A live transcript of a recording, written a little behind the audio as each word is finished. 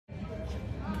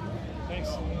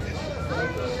Thanks.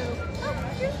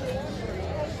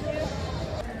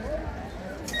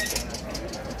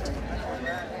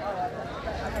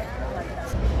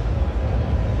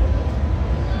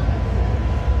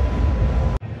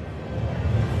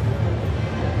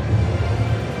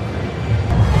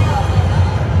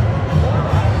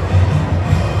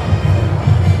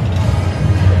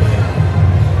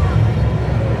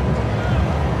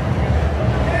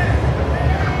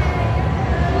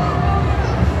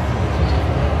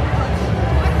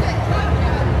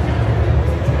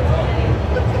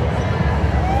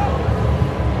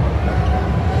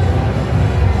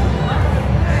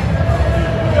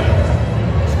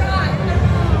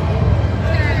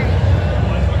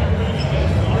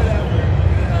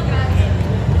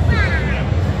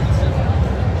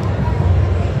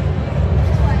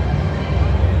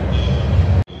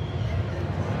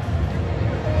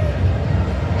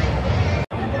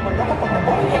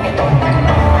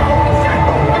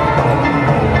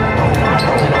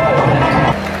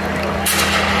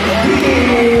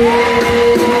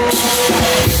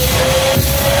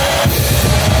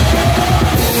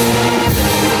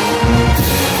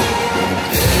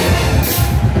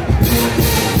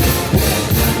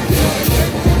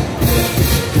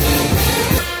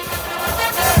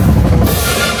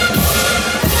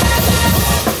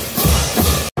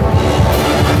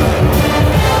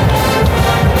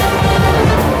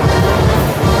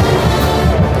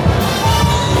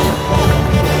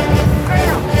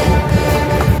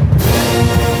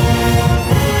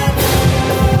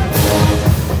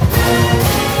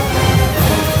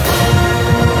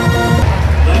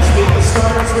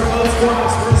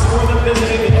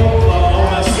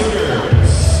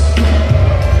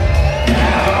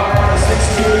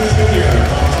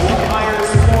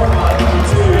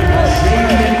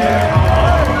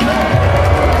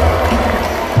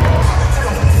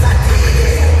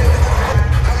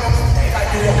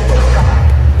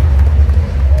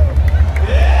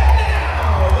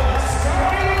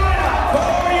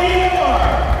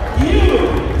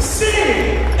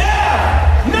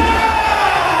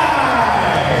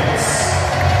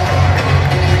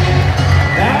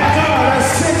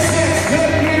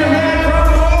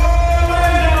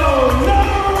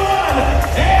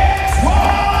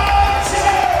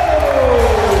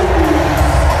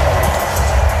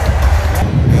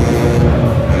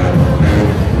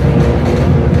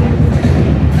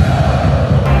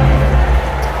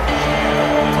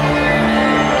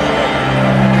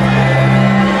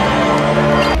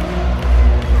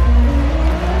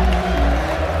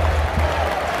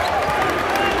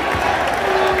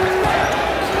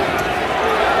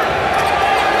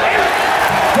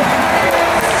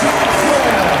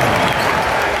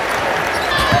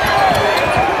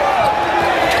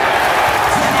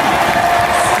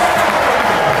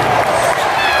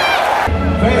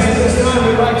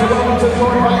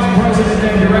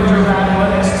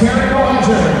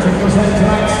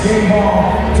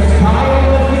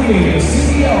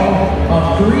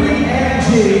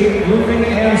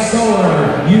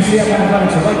 UCF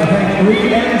Athletics would like to thank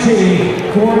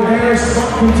 3MG for their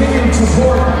continued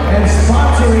support and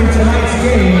sponsoring tonight's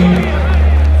game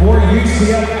for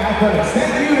UCF Athletics.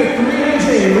 Thank you to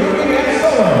 3MG, Roofing and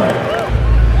Solar.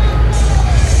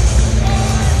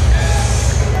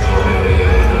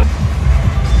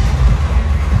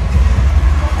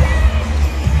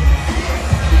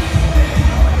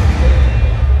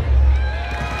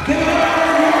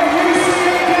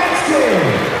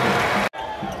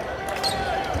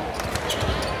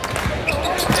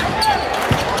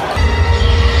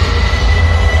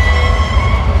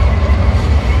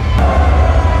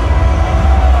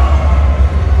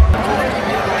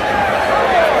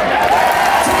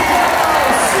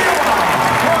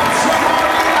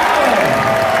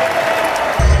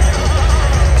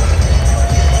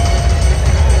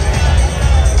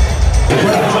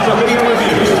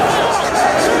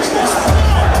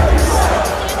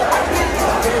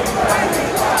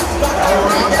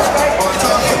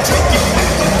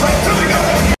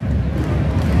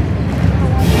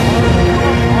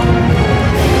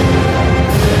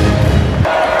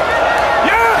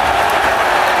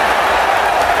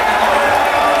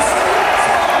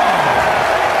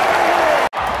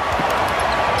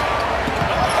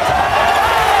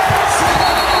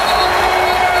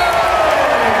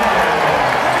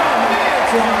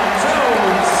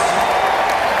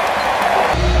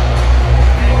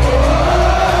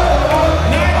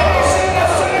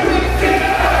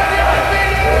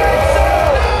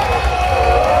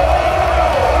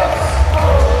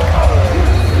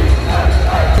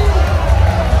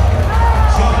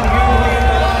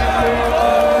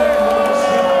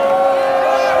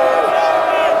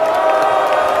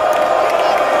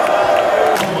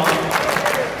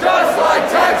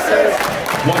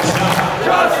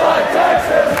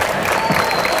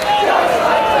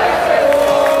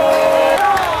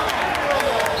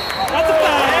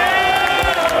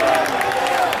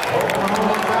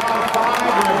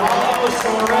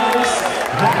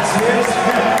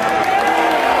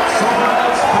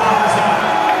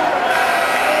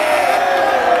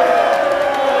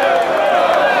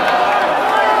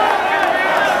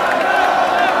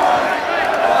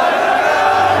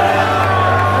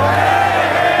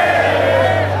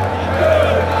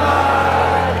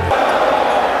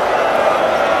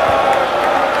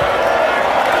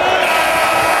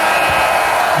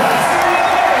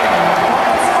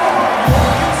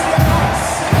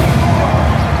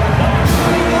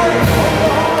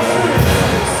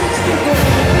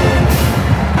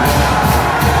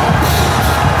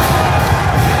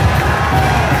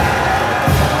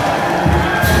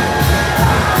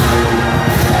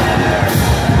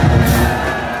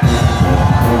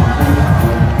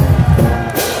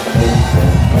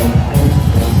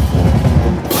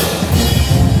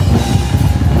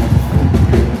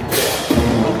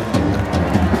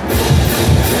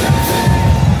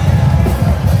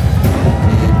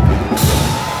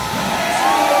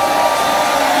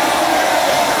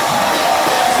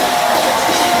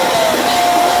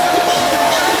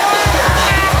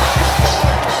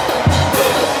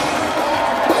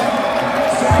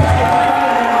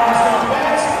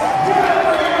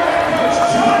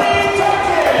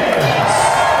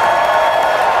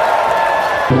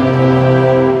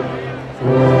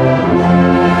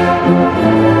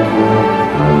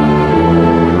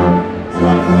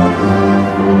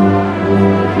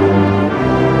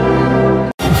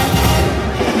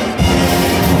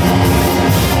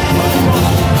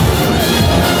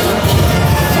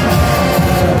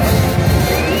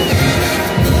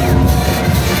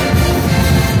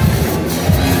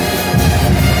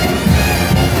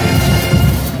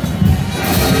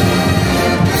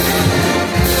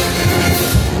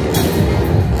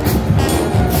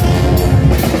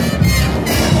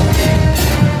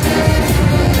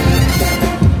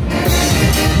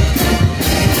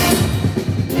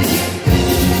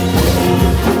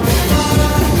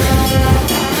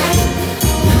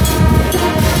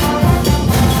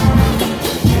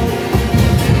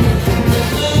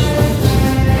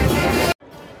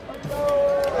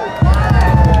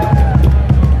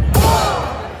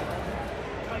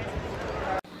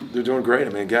 doing great.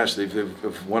 I mean, gosh,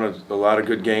 they've won a lot of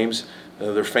good games.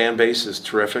 Their fan base is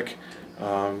terrific.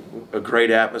 A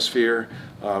great atmosphere,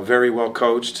 very well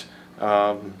coached.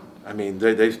 I mean,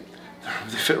 they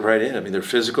fit right in. I mean, they're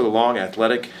physical, long,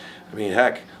 athletic. I mean,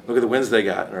 heck, look at the wins they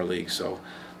got in our league. So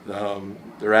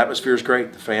their atmosphere is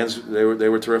great. The fans, they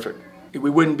were terrific. We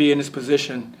wouldn't be in this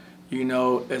position, you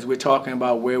know, as we're talking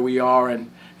about where we are and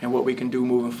what we can do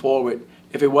moving forward,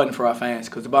 if it wasn't for our fans.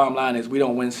 Because the bottom line is we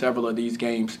don't win several of these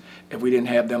games if we didn't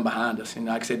have them behind us. And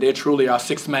like I said, they're truly our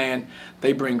sixth man.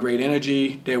 They bring great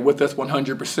energy. They're with us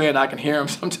 100%. I can hear them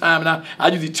sometimes. And I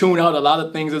usually tune out a lot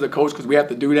of things as a coach because we have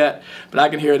to do that. But I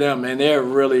can hear them, and they're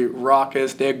really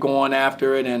raucous. They're going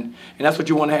after it. And that's what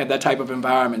you want to have, that type of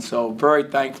environment. So very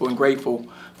thankful and grateful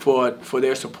for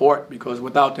their support, because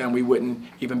without them we wouldn't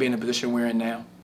even be in the position we're in now.